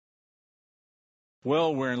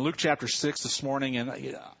Well, we're in Luke chapter 6 this morning,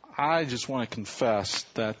 and I just want to confess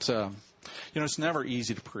that, it's never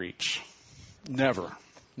easy to preach. Never.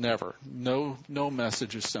 No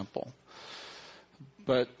message is simple.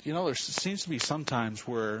 But, there seems to be some times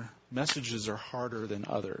where messages are harder than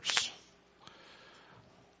others.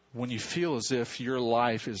 When you feel as if your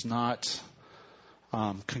life is not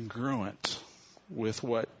congruent with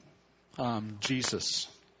what Jesus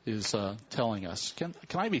is telling us. Can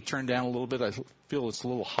I be turned down a little bit? I feel it's a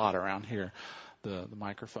little hot around here, the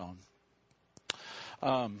microphone.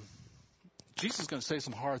 Jesus is going to say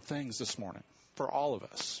some hard things this morning for all of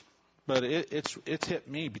us, but it's hit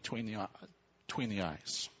me between the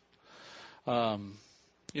eyes. I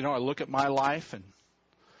look at my life, and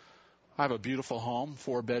I have a beautiful home,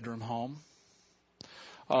 4-bedroom home.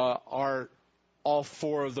 All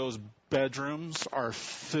 4 of those bedrooms are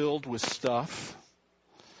filled with stuff.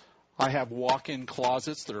 I have walk-in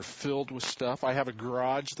closets that are filled with stuff. I have a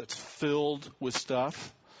garage that's filled with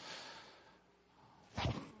stuff.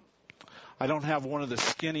 I don't have one of the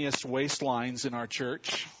skinniest waistlines in our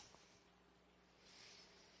church.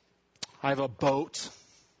 I have a boat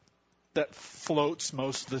that floats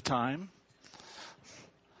most of the time.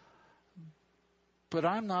 But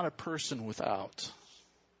I'm not a person without.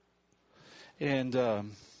 And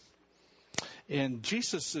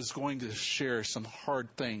Jesus is going to share some hard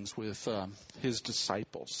things with his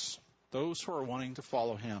disciples, those who are wanting to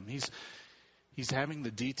follow him. He's having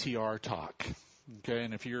the DTR talk. Okay,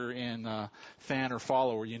 and if you're in fan or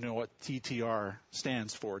follower, you know what DTR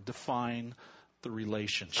stands for. Define the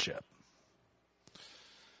relationship.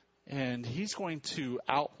 And he's going to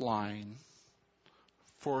outline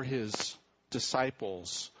for his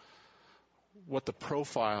disciples what the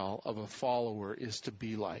profile of a follower is to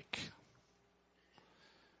be like.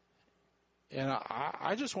 And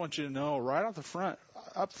I just want you to know right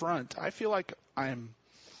up front, I feel like I'm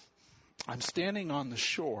standing on the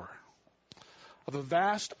shore of a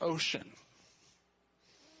vast ocean.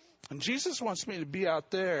 And Jesus wants me to be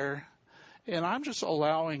out there, and I'm just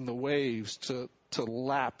allowing the waves to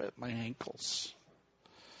lap at my ankles.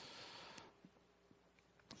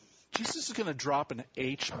 Jesus is going to drop an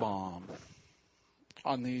H-bomb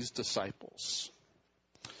on these disciples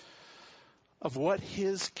of what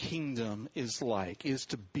his kingdom is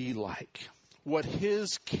to be like, what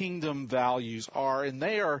his kingdom values are, and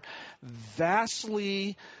they are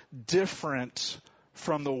vastly different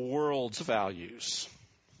from the world's values.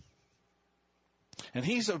 And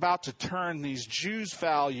he's about to turn these Jews'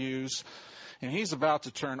 values, and he's about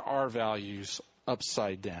to turn our values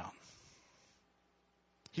upside down.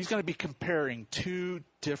 He's going to be comparing 2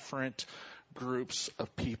 different groups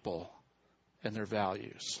of people and their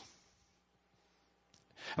values.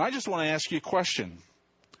 And I just want to ask you a question.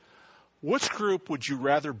 Which group would you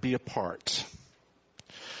rather be a part?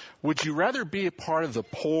 Would you rather be a part of the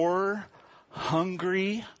poor,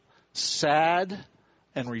 hungry, sad,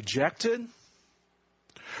 and rejected?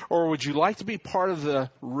 Or would you like to be part of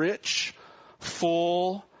the rich,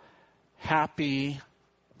 full, happy,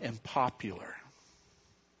 and popular?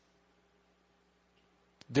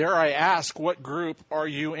 Dare I ask, what group are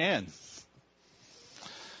you in?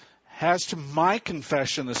 As to my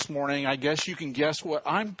confession this morning, I guess you can guess what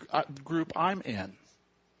group I'm in.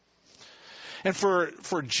 And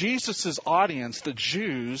for Jesus' audience, the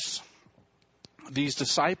Jews, these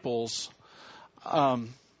disciples,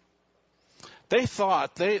 they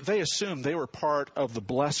thought, they assumed they were part of the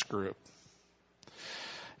blessed group.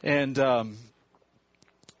 And,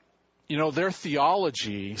 their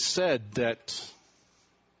theology said that,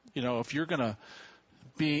 if you're going to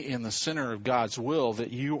be in the center of God's will,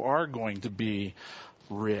 that you are going to be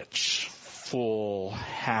rich, full,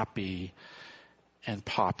 happy, and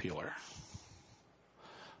popular.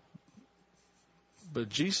 But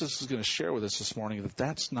Jesus is going to share with us this morning that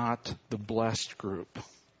that's not the blessed group.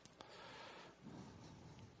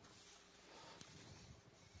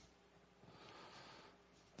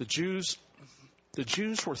 The Jews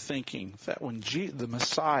were thinking that when the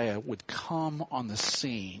Messiah would come on the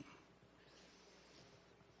scene,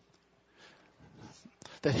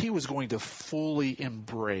 that he was going to fully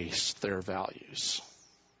embrace their values.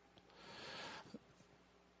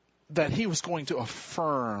 That he was going to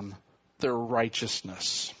affirm their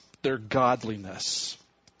righteousness, their godliness.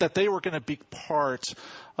 That they were going to be part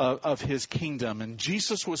of his kingdom. And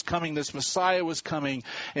Jesus was coming, this Messiah was coming,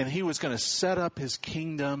 and he was going to set up his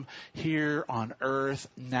kingdom here on earth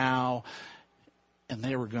now. And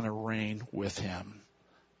they were going to reign with him.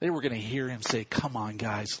 They were going to hear him say, "Come on,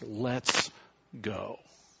 guys, let's go."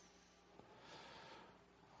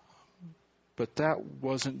 But that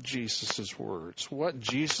wasn't Jesus' words. What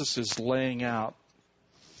Jesus is laying out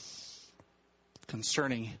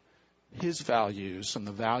concerning his values and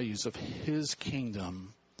the values of his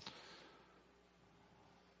kingdom,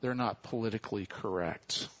 they're not politically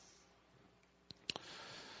correct.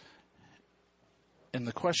 And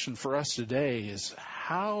the question for us today is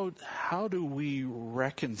how do we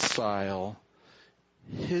reconcile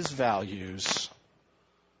his values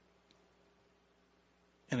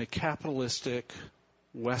in a capitalistic,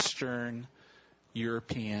 Western,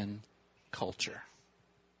 European culture?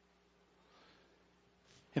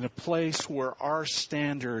 In a place where our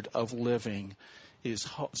standard of living is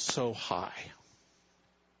so high.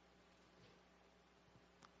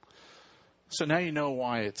 So now you know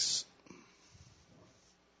why it's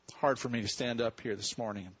hard for me to stand up here this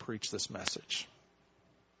morning and preach this message.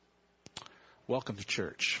 Welcome to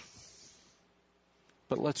church.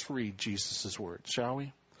 But let's read Jesus' words, shall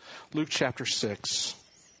we? Luke chapter 6,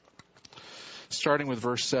 starting with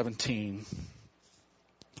verse 17.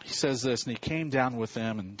 He says this, and he came down with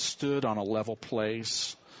them and stood on a level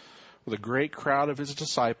place with a great crowd of his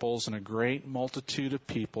disciples and a great multitude of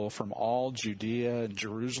people from all Judea and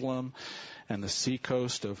Jerusalem and the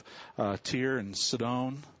seacoast of Tyre and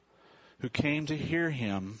Sidon, who came to hear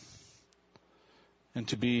him and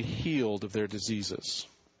to be healed of their diseases.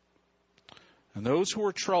 And those who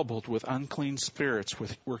were troubled with unclean spirits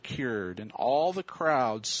were cured, and all the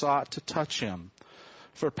crowd sought to touch him,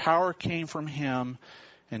 for power came from him,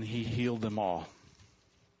 and he healed them all.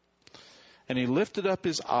 And he lifted up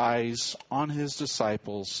his eyes on his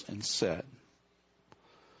disciples and said,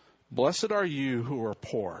 Blessed are you who are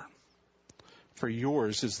poor, for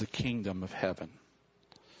yours is the kingdom of heaven.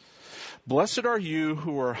 Blessed are you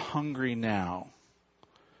who are hungry now,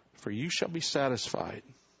 for you shall be satisfied.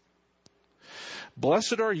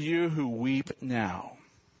 Blessed are you who weep now,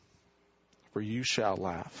 for you shall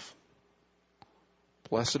laugh.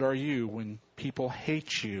 Blessed are you when people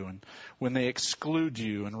hate you and when they exclude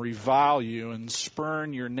you and revile you and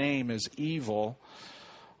spurn your name as evil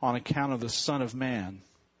on account of the Son of Man.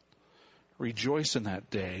 Rejoice in that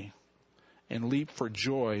day and leap for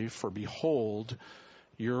joy, for behold,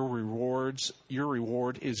 your reward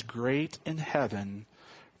is great in heaven,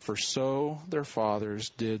 for so their fathers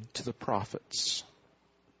did to the prophets.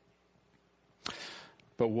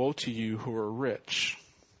 But woe to you who are rich,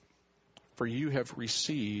 for you have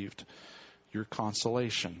received your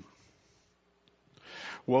consolation.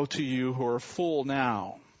 Woe to you who are full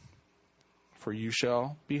now, for you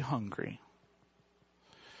shall be hungry.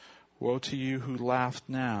 Woe to you who laugh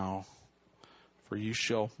now, for you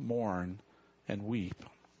shall mourn and weep.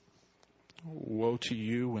 Woe to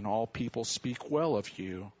you when all people speak well of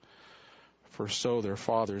you, for so their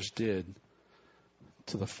fathers did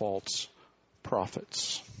to the false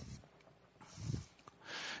prophets.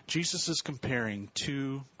 Jesus is comparing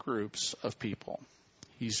two groups of people.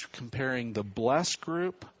 He's comparing the blessed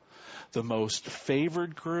group, the most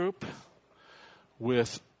favored group,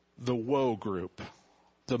 with the woe group,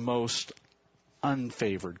 the most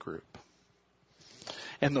unfavored group.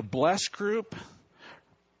 And the blessed group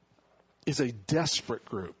is a desperate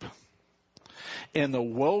group. And the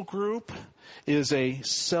woe group is a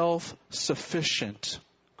self-sufficient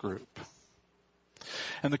group.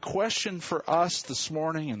 And the question for us this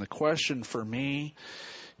morning and the question for me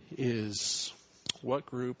is, what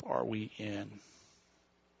group are we in?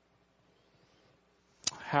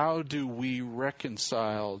 How do we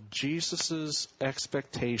reconcile Jesus'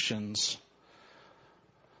 expectations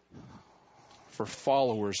for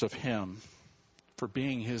followers of him, for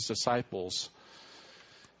being his disciples,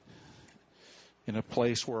 in a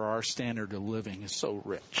place where our standard of living is so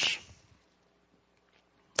rich?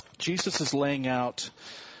 Jesus is laying out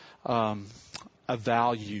a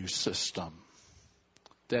value system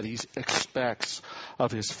that he expects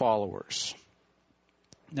of his followers.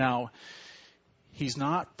 Now, he's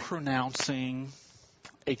not pronouncing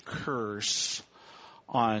a curse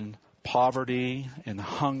on poverty and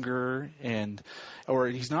hunger, or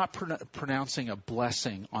he's not pronouncing a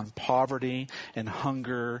blessing on poverty and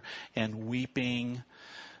hunger and weeping,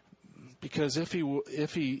 because if he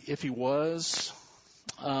was,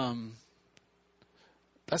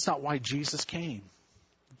 that's not why Jesus came.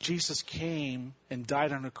 Jesus came and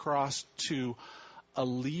died on a cross to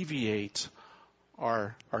alleviate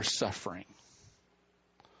our suffering.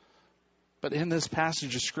 But in this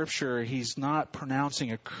passage of Scripture, he's not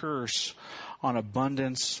pronouncing a curse on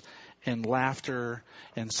abundance and laughter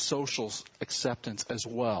and social acceptance as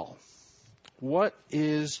well. What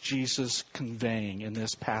is Jesus conveying in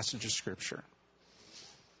this passage of Scripture?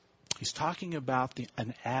 He's talking about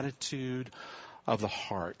an attitude of the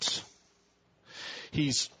heart.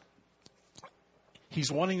 He's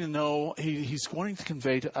wanting to know, he's wanting to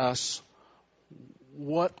convey to us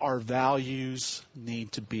what our values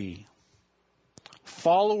need to be.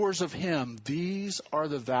 Followers of Him, these are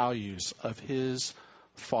the values of His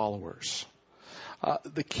followers.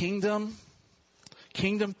 The kingdom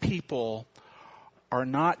people are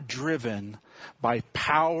not driven by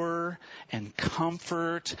power and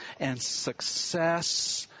comfort and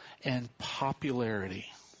success and popularity.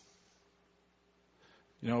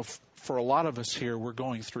 You know, for a lot of us here, we're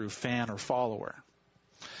going through fan or follower.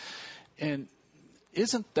 And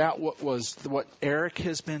isn't that what Eric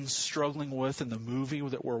has been struggling with in the movie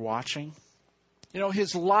that we're watching? You know,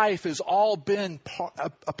 his life has all been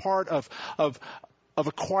a part of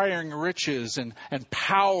acquiring riches and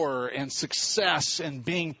power and success and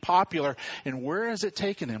being popular. And where has it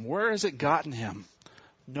taken him? Where has it gotten him?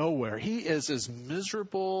 Nowhere. He is as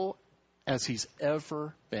miserable as he's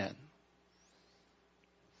ever been.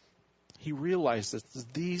 He realized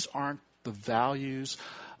that these aren't the values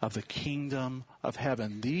of the kingdom of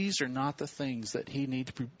heaven. These are not the things that he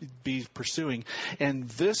needs to be pursuing. And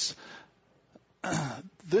this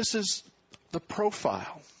is the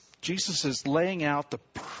profile. Jesus is laying out the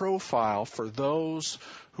profile for those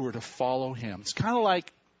who are to follow him. It's kind of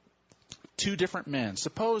like two different men.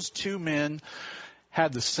 Suppose two men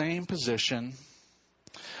had the same position.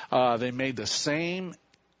 They made the same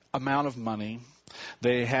amount of money.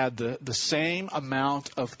 They had the same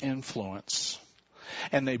amount of influence.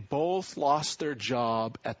 And they both lost their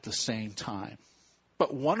job at the same time.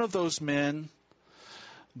 But one of those men,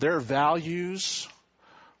 their values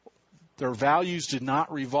did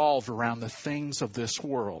not revolve around the things of this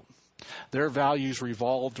world. Their values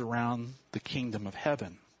revolved around the kingdom of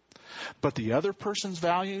heaven. But the other person's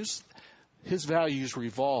values, his values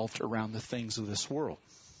revolved around the things of this world.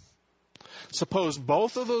 Suppose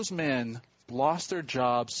both of those men lost their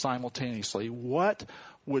jobs simultaneously. What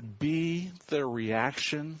would be their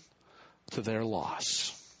reaction to their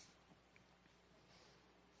loss?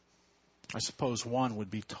 I suppose one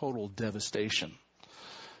would be total devastation.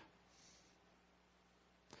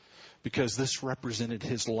 Because this represented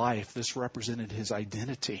his life. This represented his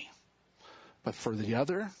identity. But for the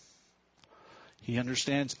other, he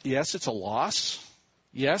understands, yes, it's a loss.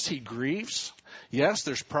 Yes, he grieves. Yes,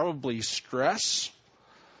 there's probably stress.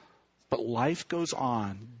 But life goes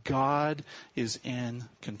on. God is in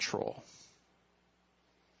control.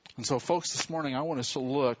 And so, folks, this morning I want us to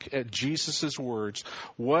look at Jesus' words.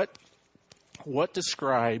 What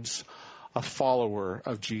describes a follower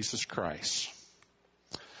of Jesus Christ?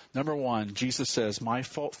 Number one, Jesus says, my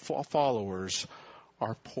followers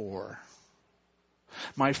are poor.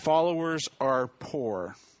 My followers are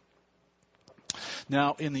poor.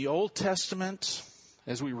 Now, in the Old Testament,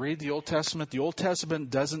 as we read the Old Testament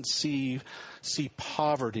doesn't see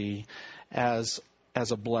poverty as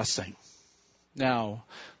a blessing. Now,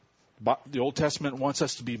 the Old Testament wants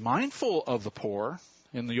us to be mindful of the poor.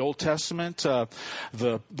 In the Old Testament,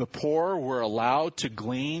 the poor were allowed to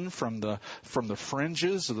glean from the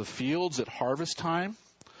fringes of the fields at harvest time.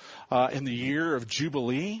 In the year of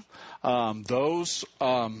Jubilee, those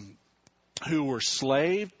who were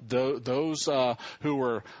slaved, those who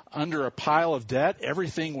were under a pile of debt,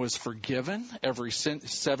 everything was forgiven every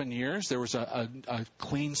 7 years. There was a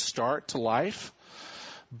clean start to life.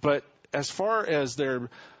 But as far as their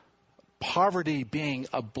poverty being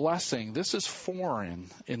a blessing, this is foreign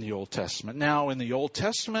in the Old Testament. Now, in the Old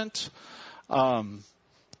Testament, the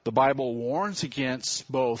Bible warns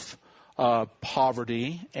against both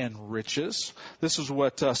poverty and riches. This is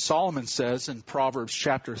what Solomon says in Proverbs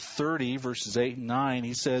chapter 30, verses 8 and 9.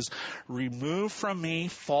 He says, remove from me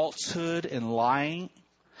falsehood and lying.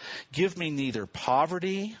 Give me neither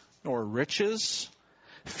poverty nor riches.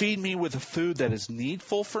 Feed me with the food that is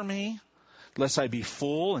needful for me, lest I be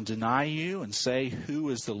full and deny you and say, who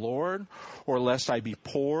is the Lord? Or lest I be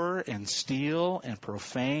poor and steal and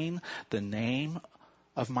profane the name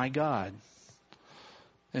of my God.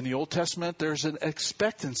 In the Old Testament, there's an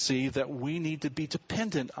expectancy that we need to be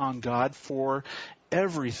dependent on God for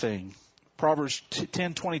everything. Proverbs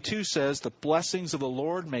 10:22 says, the blessings of the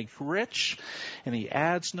Lord make rich, and he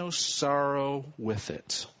adds no sorrow with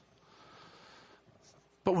it.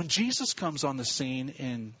 But when Jesus comes on the scene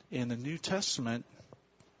in the New Testament,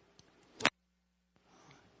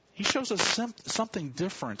 he shows us something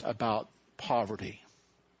different about poverty.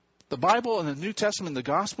 The Bible and the New Testament, the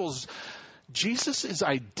Gospels, Jesus is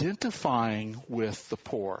identifying with the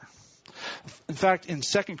poor. In fact, in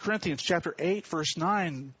 2 Corinthians chapter 8, verse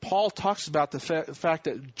 9, Paul talks about the fact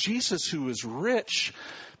that Jesus, who is rich,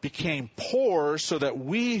 became poor so that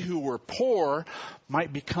we who were poor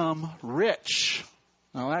might become rich.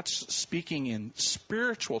 Now, that's speaking in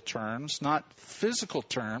spiritual terms, not physical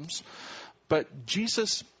terms. But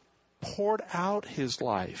Jesus poured out his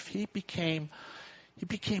life. He became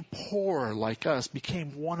poor like us,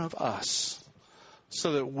 became one of us,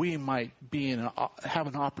 so that we might have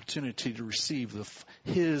an opportunity to receive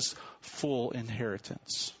his full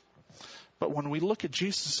inheritance. But when we look at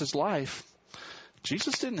Jesus' life,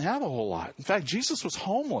 Jesus didn't have a whole lot. In fact, Jesus was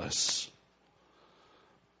homeless.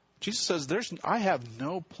 Jesus says, I have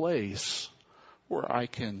no place where I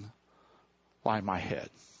can lie my head.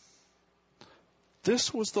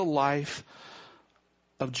 This was the life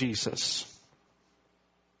of Jesus.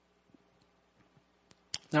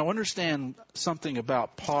 Now understand something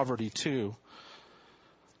about poverty too.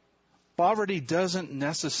 Poverty doesn't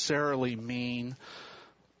necessarily mean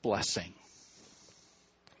blessing.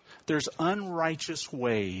 There's unrighteous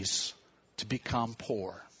ways to become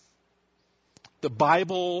poor. The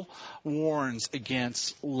Bible warns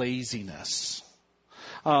against laziness.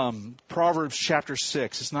 Proverbs chapter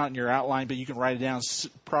 6, it's not in your outline, but you can write it down.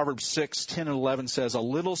 Proverbs 6, 10 and 11 says, a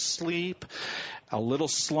little sleep, a little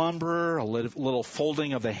slumber, a little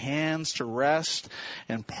folding of the hands to rest,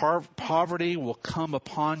 and poverty will come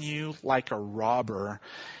upon you like a robber,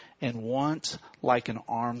 and want like an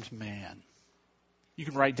armed man. You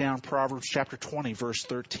can write down Proverbs chapter 20, verse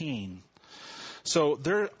 13. So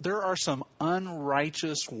there are some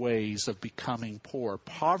unrighteous ways of becoming poor.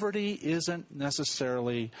 Poverty isn't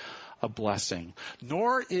necessarily a blessing,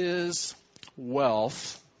 nor is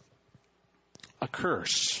wealth a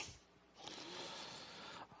curse.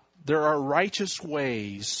 There are righteous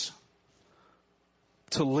ways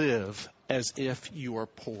to live as if you are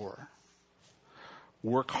poor.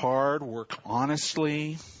 Work hard, work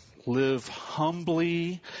honestly, live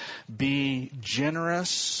humbly, be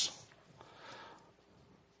generous.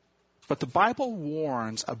 But the Bible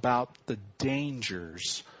warns about the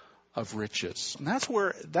dangers of riches. And that's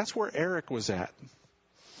where Eric was at.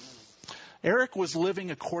 Eric was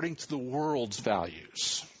living according to the world's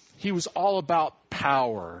values. He was all about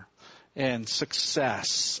power and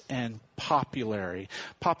success and popularity.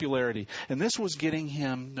 And this was getting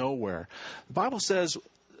him nowhere. The Bible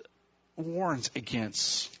warns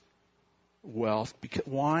against wealth.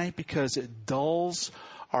 Why? Because it dulls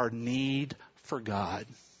our need for God.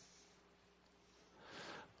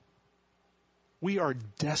 We are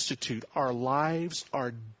destitute. Our lives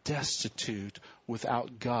are destitute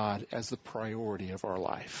without God as the priority of our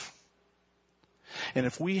life. And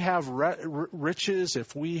if we have riches,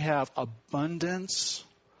 if we have abundance,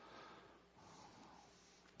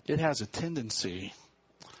 it has a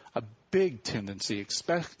big tendency,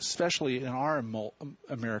 especially in our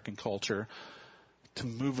American culture, to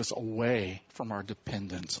move us away from our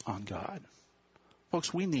dependence on God.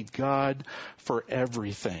 Folks, we need God for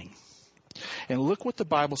everything. And look what the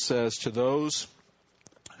Bible says to those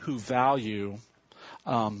who value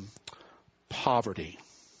poverty.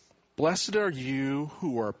 Blessed are you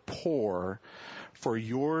who are poor, for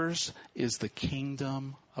yours is the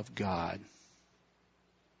kingdom of God.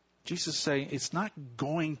 Jesus is saying it's not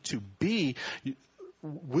going to be,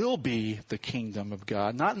 will be the kingdom of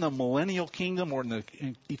God. Not in the millennial kingdom or in the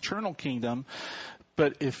eternal kingdom.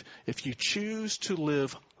 But if you choose to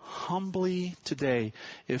live humbly today,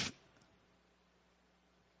 if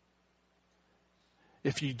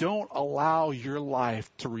you don't allow your life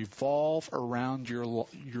to revolve around your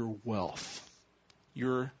wealth,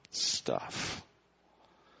 your stuff,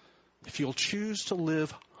 if you'll choose to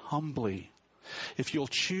live humbly, if you'll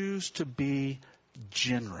choose to be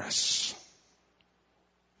generous,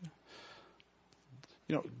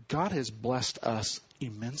 God has blessed us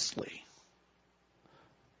immensely.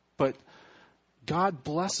 But God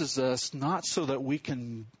blesses us not so that we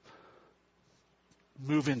can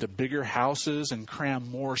move into bigger houses and cram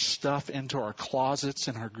more stuff into our closets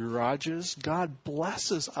and our garages. God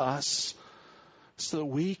blesses us so that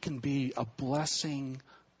we can be a blessing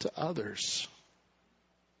to others.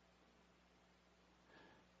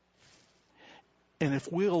 And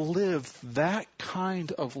if we'll live that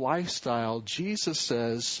kind of lifestyle, Jesus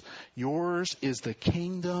says, yours is the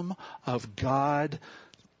kingdom of God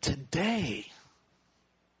today.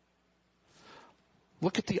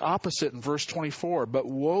 Look at the opposite in verse 24. But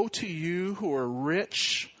woe to you who are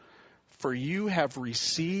rich, for you have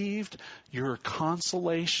received your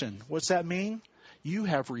consolation. What's that mean? You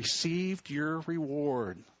have received your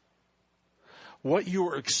reward. What you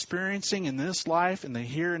are experiencing in this life, in the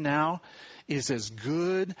here and now, is as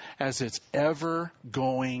good as it's ever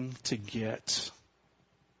going to get.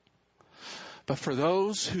 But for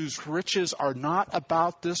those whose riches are not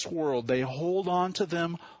about this world, they hold on to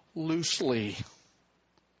them loosely.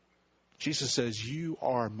 Jesus says, you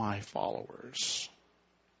are my followers.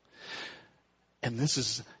 And this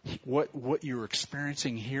is what you're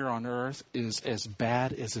experiencing here on earth is as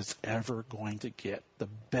bad as it's ever going to get. The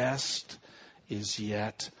best is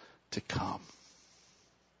yet to come.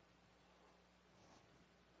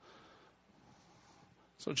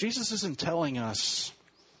 So Jesus isn't telling us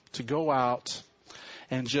to go out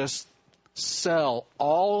and just sell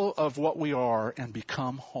all of what we are and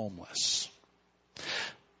become homeless.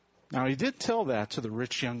 Now, he did tell that to the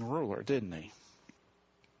rich young ruler, didn't he?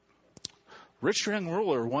 Rich young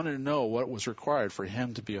ruler wanted to know what was required for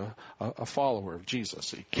him to be a follower of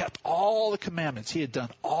Jesus. He kept all the commandments. He had done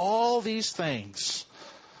all these things.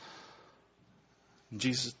 And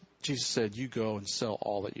Jesus said, you go and sell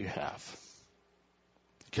all that you have.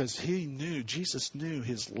 Because Jesus knew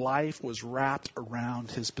his life was wrapped around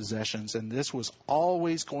his possessions, and this was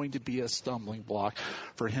always going to be a stumbling block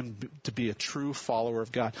for him to be a true follower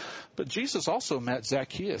of God. But Jesus also met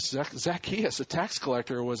Zacchaeus. Zacchaeus, a tax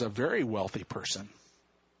collector, was a very wealthy person.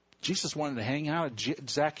 Jesus wanted to hang out at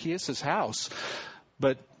Zacchaeus' house,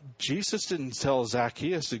 but Jesus didn't tell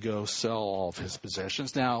Zacchaeus to go sell all of his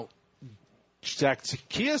possessions. Now,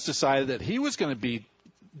 Zacchaeus decided that he was going to be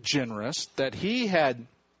generous, that he had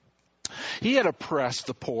oppressed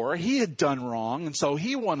the poor. He had done wrong, and so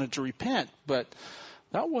he wanted to repent. But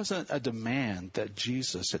that wasn't a demand that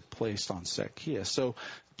Jesus had placed on Zacchaeus. So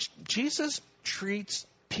Jesus treats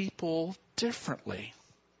people differently.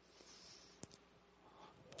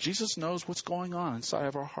 Jesus knows what's going on inside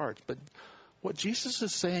of our hearts. But what Jesus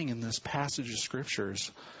is saying in this passage of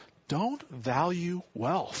Scriptures, don't value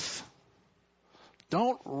wealth.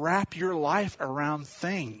 Don't wrap your life around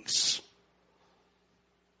things.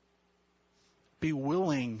 Be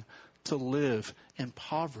willing to live in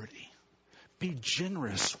poverty. Be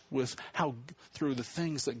generous with through the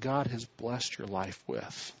things that God has blessed your life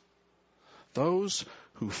with. Those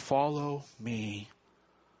who follow me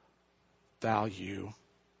value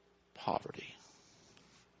poverty.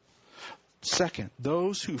 Second,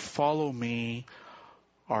 those who follow me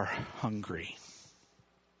are hungry.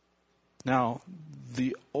 Now,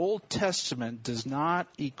 the Old Testament does not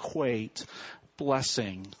equate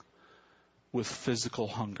blessing with physical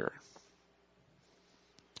hunger.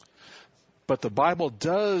 But the Bible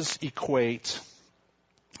does equate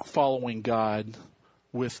following God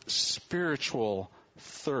with spiritual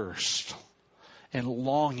thirst and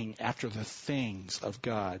longing after the things of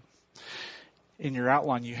God. In your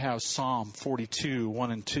outline, you have Psalm 42,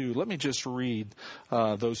 1 and 2. Let me just read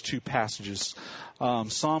those two passages.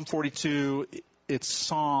 Psalm 42, it's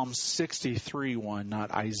Psalm 63:1,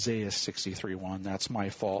 not Isaiah 63:1. That's my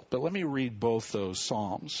fault. But let me read both those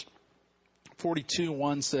Psalms.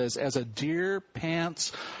 42:1 says, as a deer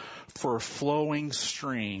pants for flowing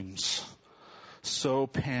streams, so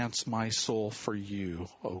pants my soul for you,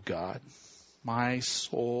 O God. My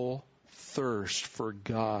soul thirsts for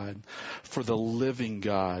God, for the living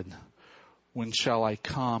God. When shall I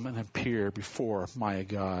come and appear before my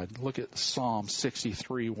God? Look at Psalm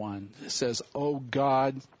 63:1. It says, O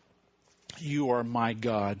God, you are my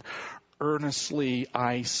God. Earnestly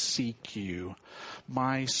I seek you.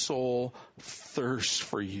 My soul thirsts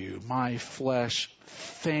for you. My flesh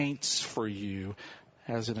faints for you,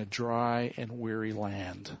 as in a dry and weary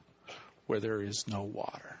land where there is no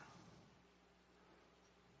water.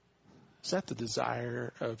 Is that the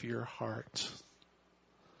desire of your heart?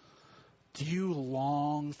 Do you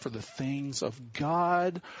long for the things of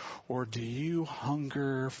God, or do you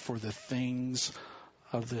hunger for the things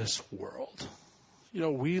of this world? You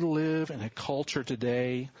know, we live in a culture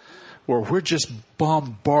today where we're just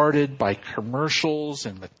bombarded by commercials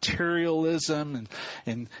and materialism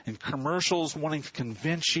and commercials wanting to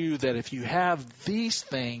convince you that if you have these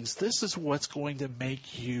things, this is what's going to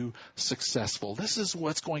make you successful. This is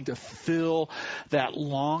what's going to fill that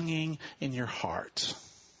longing in your heart.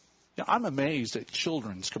 You know, I'm amazed at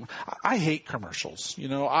children's. I hate commercials. You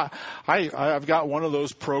know, I've got one of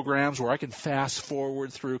those programs where I can fast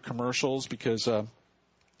forward through commercials because,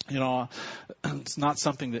 you know, it's not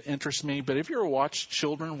something that interests me. But if you ever watch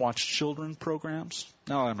children programs,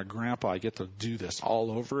 now that I'm a grandpa, I get to do this all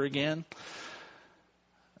over again.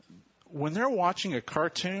 When they're watching a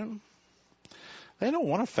cartoon, they don't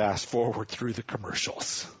want to fast forward through the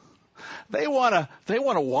commercials. They want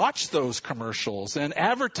to watch those commercials, and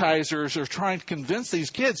advertisers are trying to convince these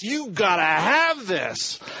kids, you gotta have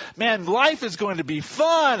this. Man, life is going to be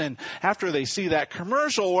fun. And after they see that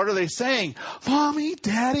commercial, what are they saying? Mommy,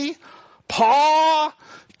 Daddy, Pa,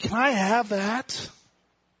 can I have that?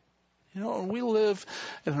 You know, we live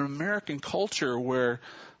in an American culture where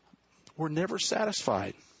we're never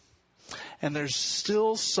satisfied. And there's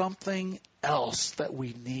still something else that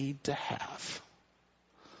we need to have.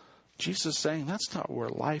 Jesus is saying that's not where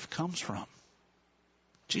life comes from.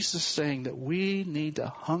 Jesus is saying that we need to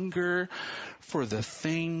hunger for the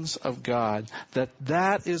things of God,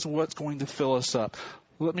 that is what's going to fill us up.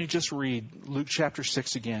 Let me just read Luke chapter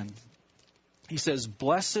 6 again. He says,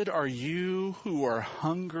 "Blessed are you who are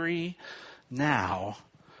hungry now,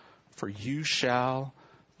 for you shall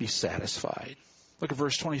be satisfied." Look at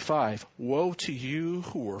verse 25. "Woe to you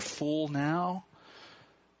who are full now,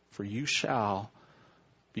 for you shall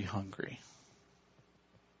be hungry."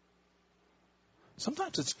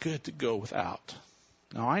 Sometimes it's good to go without.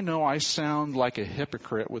 Now, I know I sound like a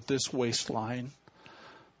hypocrite with this waistline,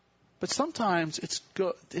 but sometimes it's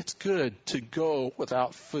good to go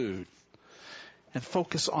without food and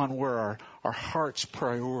focus on where our heart's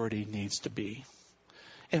priority needs to be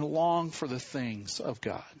and long for the things of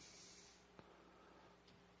God.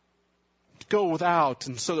 To go without,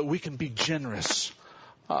 and so that we can be generous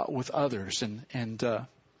with others and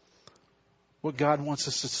what God wants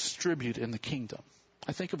us to distribute in the kingdom.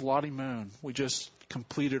 I think of Lottie Moon. We just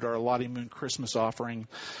completed our Lottie Moon Christmas offering.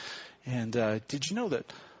 And did you know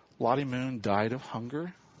that Lottie Moon died of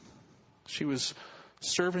hunger? She was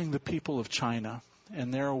serving the people of China,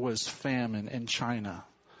 and there was famine in China.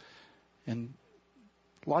 And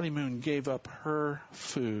Lottie Moon gave up her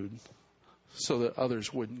food so that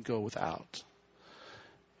others wouldn't go without.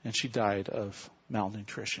 And she died of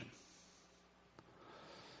malnutrition.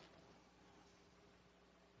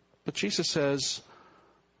 But Jesus says,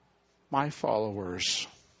 my followers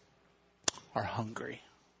are hungry.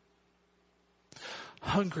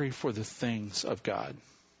 Hungry for the things of God.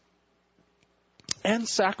 And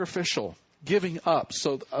sacrificial, giving up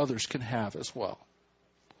so that others can have as well.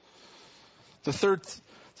 The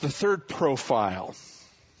third profile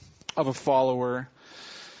of a follower,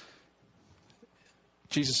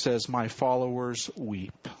 Jesus says, my followers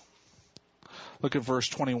weep. Look at verse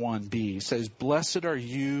 21b. It says, "Blessed are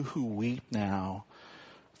you who weep now,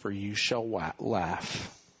 for you shall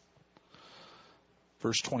laugh."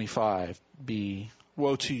 Verse 25b.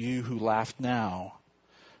 "Woe to you who laugh now,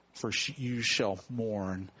 for you shall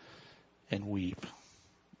mourn and weep."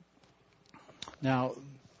 Now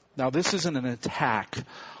this isn't an attack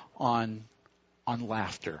on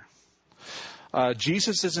laughter.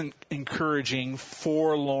 Jesus isn't encouraging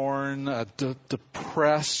forlorn,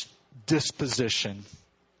 depressed disposition.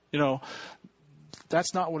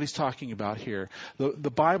 That's not what he's talking about here.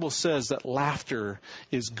 The Bible says that laughter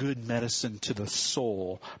is good medicine to the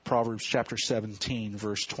soul. Proverbs chapter 17,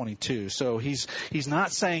 verse 22. So he's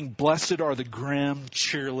not saying blessed are the grim,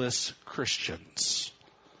 cheerless Christians.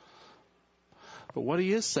 But what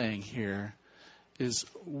he is saying here is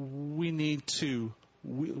we need to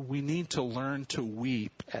learn to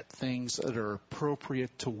weep at things that are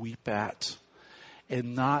appropriate to weep at,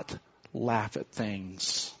 and not laugh at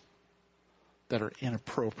things that are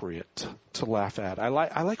inappropriate to laugh at. I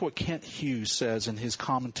like what Kent Hughes says in his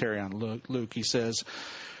commentary on Luke. He says,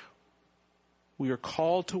 we are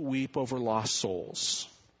called to weep over lost souls.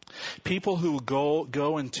 People who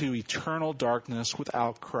go into eternal darkness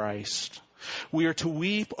without Christ. We are to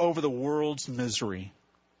weep over the world's misery,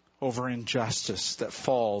 over injustice that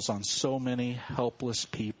falls on so many helpless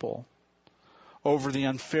people, over the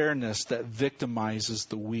unfairness that victimizes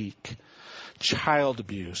the weak, child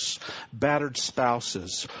abuse, battered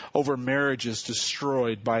spouses, over marriages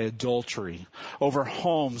destroyed by adultery, over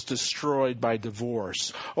homes destroyed by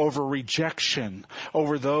divorce, over rejection,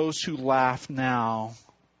 over those who laugh now,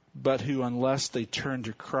 but who, unless they turn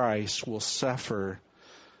to Christ, will suffer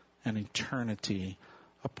an eternity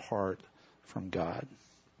apart from God.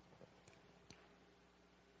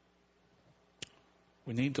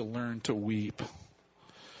 We need to learn to weep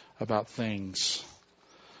about things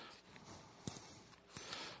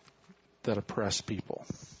that oppress people.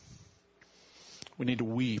 We need to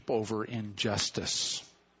weep over injustice,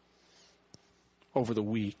 over the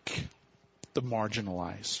weak, the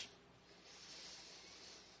marginalized.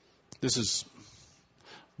 This is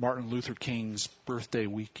Martin Luther King's birthday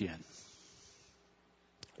weekend.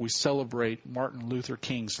 We celebrate Martin Luther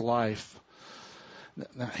King's life.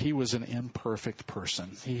 Now, he was an imperfect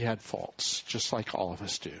person. He had faults, just like all of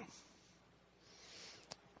us do.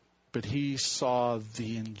 But he saw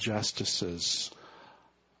the injustices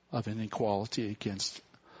of inequality against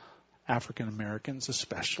African Americans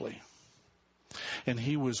especially. And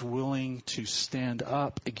he was willing to stand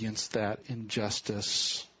up against that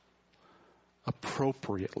injustice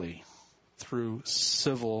appropriately through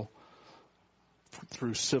civil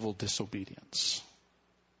disobedience.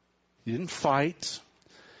 He didn't fight.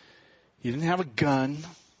 He didn't have a gun.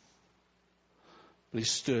 But he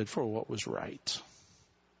stood for what was right.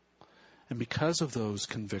 And because of those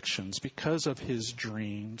convictions, because of his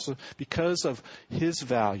dreams, because of his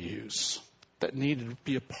values that needed to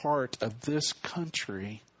be a part of this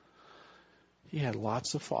country, he had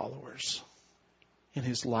lots of followers. And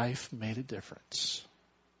his life made a difference.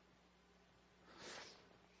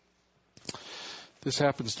 This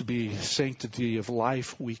happens to be Sanctity of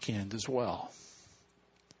Life weekend as well.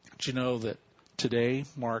 Do you know that today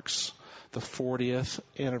marks the 40th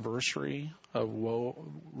anniversary of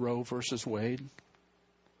Roe versus Wade?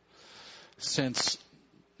 Since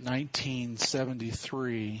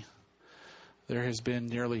 1973, there has been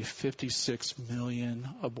nearly 56 million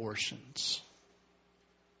abortions.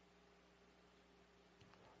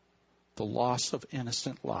 The loss of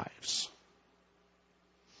innocent lives.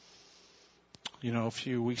 You know, a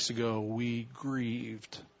few weeks ago, we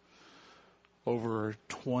grieved over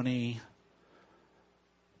 20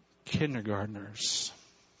 kindergartners,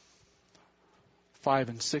 5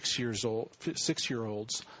 and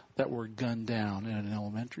 6-year-olds that were gunned down in an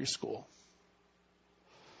elementary school.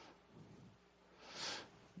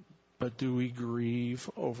 But do we grieve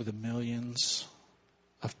over the millions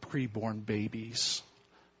of preborn babies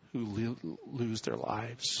who lose their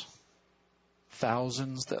lives?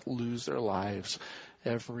 Thousands that lose their lives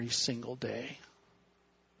every single day.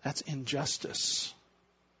 That's injustice.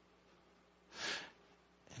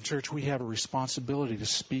 In church, we have a responsibility to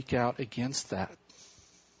speak out against that.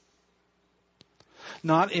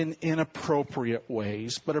 Not in inappropriate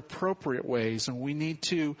ways, but appropriate ways. And we need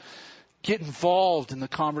to get involved in the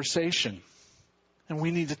conversation. And we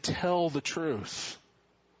need to tell the truth.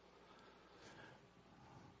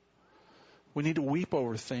 We need to weep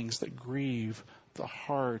over things that grieve the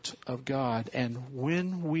heart of God. And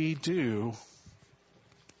when we do,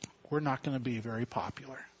 we're not going to be very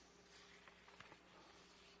popular.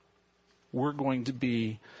 We're going to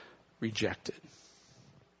be rejected.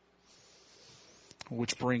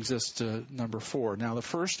 Which brings us to number 4. Now, the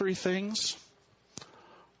first 3 things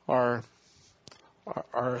are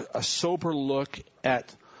a sober look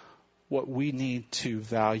at what we need to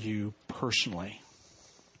value personally.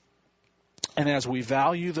 And as we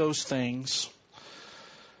value those things,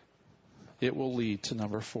 it will lead to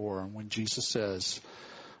number 4. When Jesus says,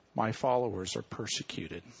 my followers are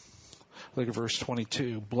persecuted. Look at verse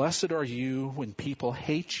 22. Blessed are you when people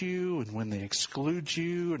hate you and when they exclude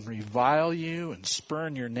you and revile you and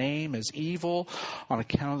spurn your name as evil on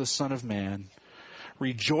account of the Son of Man.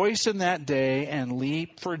 Rejoice in that day and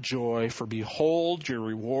leap for joy, for behold, your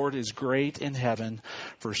reward is great in heaven,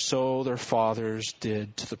 for so their fathers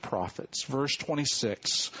did to the prophets. Verse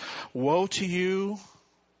 26, woe to you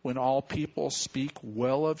when all people speak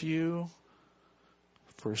well of you,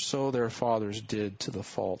 for so their fathers did to the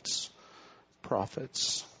false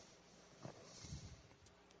prophets.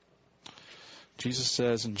 Jesus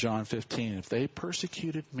says in John 15, if they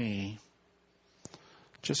persecuted me,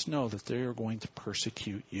 just know that they are going to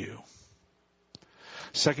persecute you.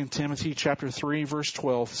 2 Timothy chapter 3 verse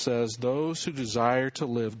 12 says, those who desire to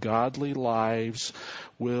live godly lives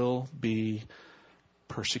will be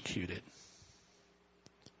persecuted.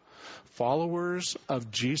 Followers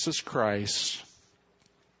of Jesus Christ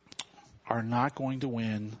are not going to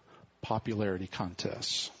win popularity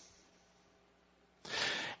contests.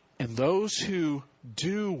 And those who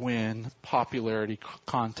do win popularity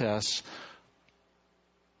contests,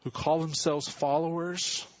 who call themselves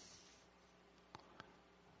followers,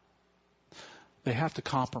 they have to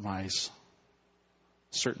compromise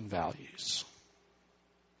certain values.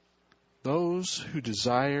 Those who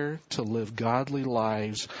desire to live godly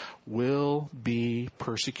lives will be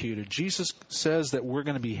persecuted. Jesus says that we're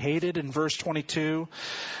going to be hated in verse 22.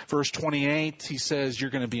 Verse 28, he says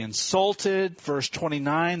you're going to be insulted. Verse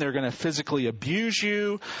 29, they're going to physically abuse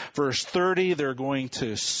you. Verse 30, they're going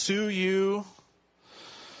to sue you.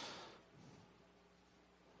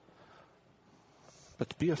 But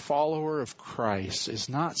to be a follower of Christ is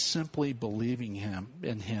not simply believing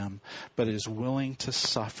in Him, but is willing to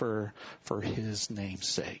suffer for His name's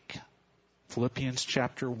sake. Philippians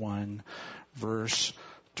chapter 1, verse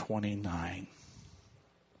 29.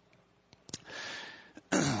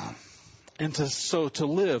 And to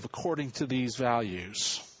live according to these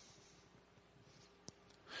values,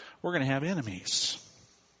 we're going to have enemies.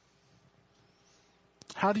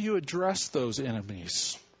 How do you address those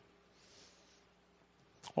enemies?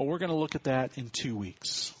 Well, we're going to look at that in 2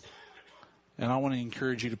 weeks. And I want to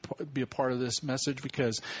encourage you to be a part of this message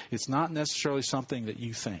because it's not necessarily something that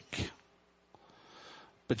you think.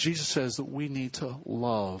 But Jesus says that we need to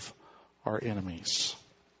love our enemies.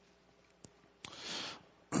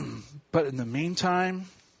 But in the meantime,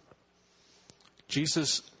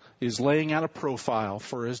 Jesus is laying out a profile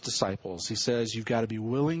for his disciples. He says, you've got to be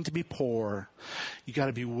willing to be poor. You've got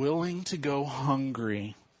to be willing to go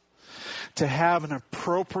hungry, to have an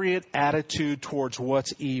appropriate attitude towards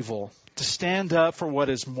what's evil, to stand up for what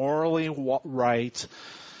is morally right,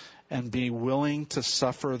 and be willing to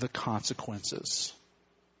suffer the consequences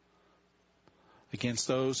against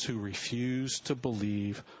those who refuse to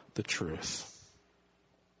believe the truth.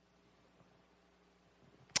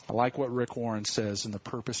 I like what Rick Warren says in The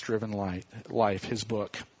Purpose-Driven Life, his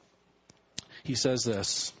book. He says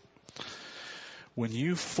this: when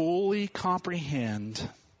you fully comprehend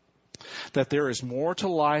that there is more to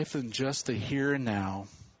life than just the here and now,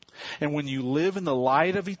 and when you live in the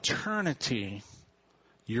light of eternity,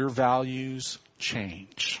 your values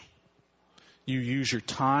change. You use your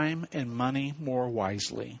time and money more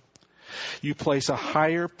wisely. You place a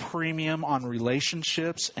higher premium on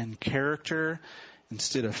relationships and character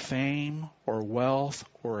instead of fame or wealth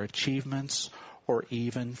or achievements or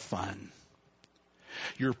even fun.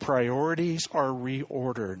 Your priorities are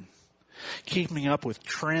reordered. Keeping up with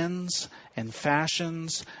trends and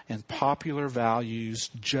fashions and popular values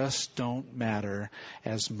just don't matter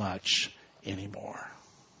as much anymore.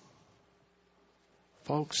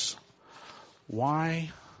 Folks,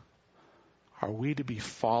 why are we to be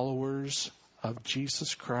followers of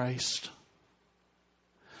Jesus Christ?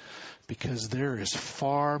 Because there is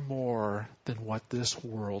far more than what this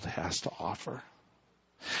world has to offer.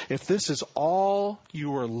 If this is all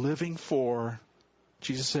you are living for,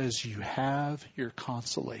 Jesus says you have your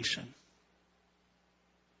consolation.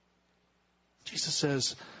 Jesus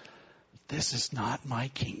says, this is not my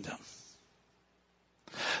kingdom.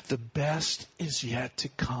 The best is yet to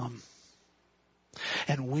come.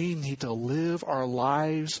 And we need to live our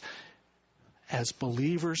lives as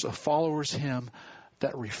believers of followers of Him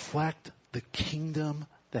that reflect the kingdom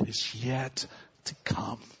that is yet to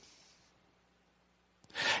come.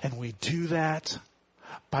 And we do that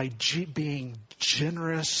by being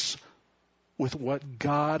generous with what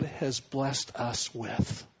God has blessed us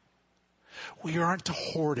with. We aren't to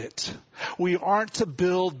hoard it. We aren't to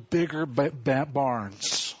build bigger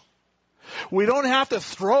barns. We don't have to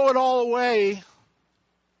throw it all away.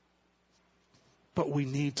 But we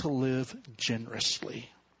need to live generously.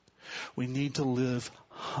 We need to live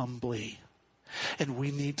humbly. And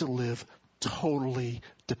we need to live totally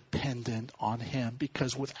dependent on Him,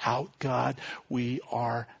 because without God, we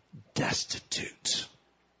are destitute.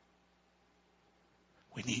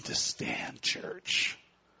 We need to stand, church,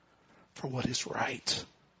 for what is right.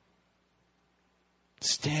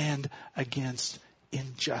 Stand against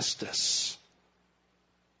injustice.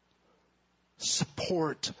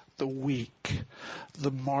 Support the weak,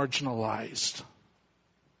 the marginalized.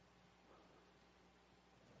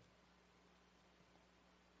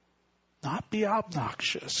 Not be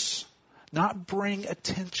obnoxious, not bring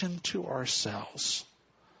attention to ourselves,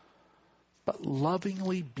 but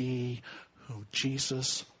lovingly be who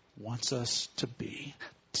Jesus wants us to be.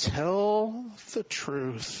 Tell the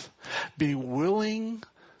truth. Be willing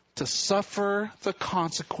to suffer the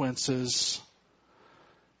consequences,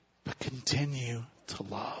 but continue to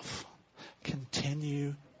love.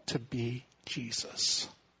 Continue to be Jesus.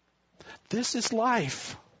 This is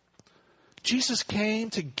life. Jesus came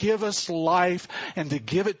to give us life and to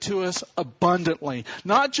give it to us abundantly.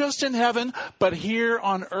 Not just in heaven, but here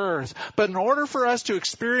on earth. But in order for us to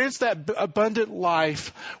experience that abundant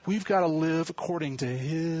life, we've got to live according to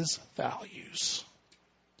His values.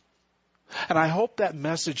 And I hope that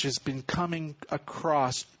message has been coming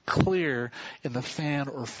across clear in the Fan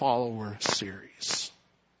or Follower series.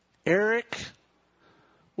 Eric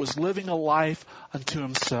was living a life unto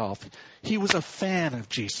himself. He was a fan of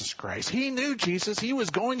Jesus Christ. He knew Jesus. He was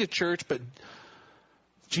going to church, but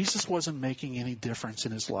Jesus wasn't making any difference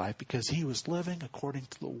in his life because he was living according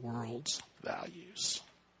to the world's values.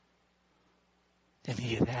 And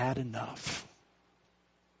he had had enough.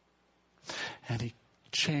 And he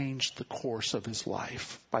changed the course of his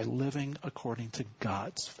life by living according to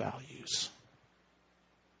God's values.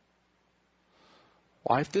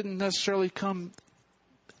 Life didn't necessarily come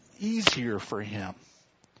easier for him,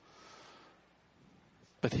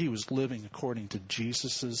 but he was living according to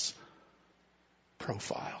Jesus'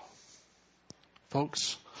 profile.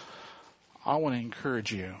 Folks, I want to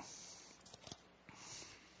encourage you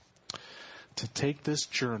to take this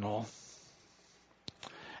journal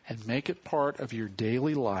and make it part of your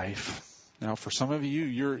daily life. Now, for some of you,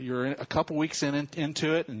 you're a couple weeks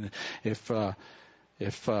into it, and if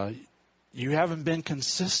you haven't been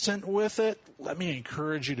consistent with it, let me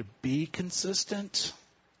encourage you to be consistent.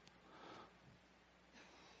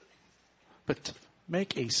 But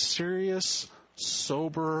make a serious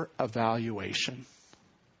sober evaluation.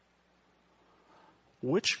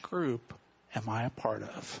 Which group am I a part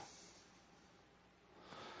of?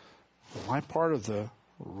 Am I part of the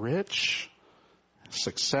rich,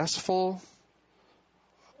 successful,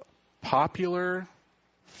 popular,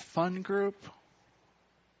 fun group?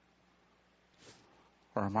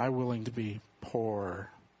 Or am I willing to be poor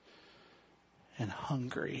and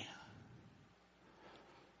hungry?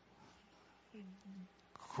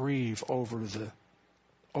 Grieve over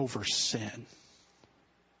sin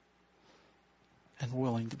and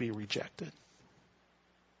willing to be rejected.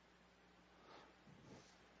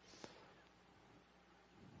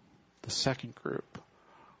 The second group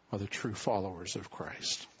are the true followers of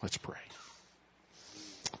Christ. Let's pray.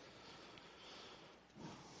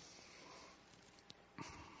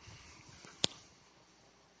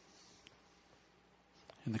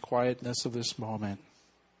 In the quietness of this moment,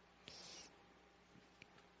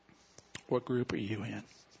 what group are you in?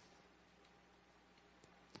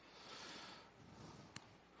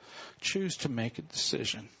 Choose to make a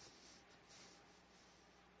decision.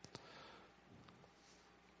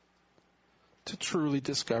 To truly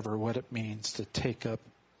discover what it means to take up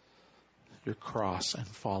your cross and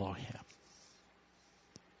follow Him.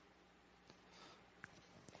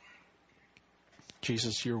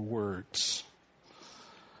 Jesus, your words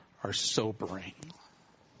are sobering.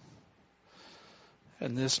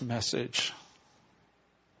 And this message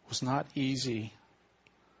was not easy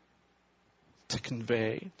to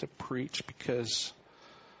convey, to preach, because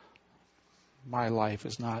my life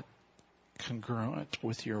is not congruent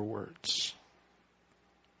with your words.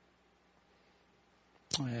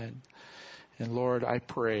 And Lord, I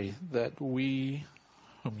pray that we,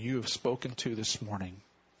 whom you have spoken to this morning,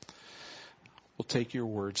 will take your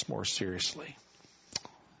words more seriously.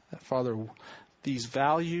 That, Father, these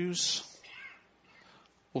values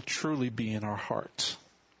will truly be in our heart.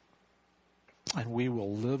 And we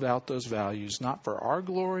will live out those values, not for our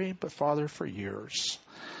glory, but, Father, for yours.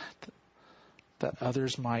 That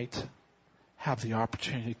others might have the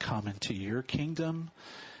opportunity to come into your kingdom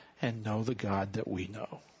and know the God that we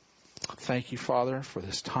know. Thank you, Father, for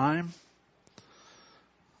this time,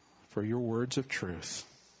 for your words of truth.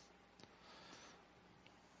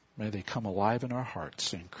 May they come alive in our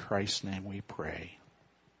hearts. In Christ's name we pray.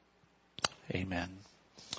 Amen.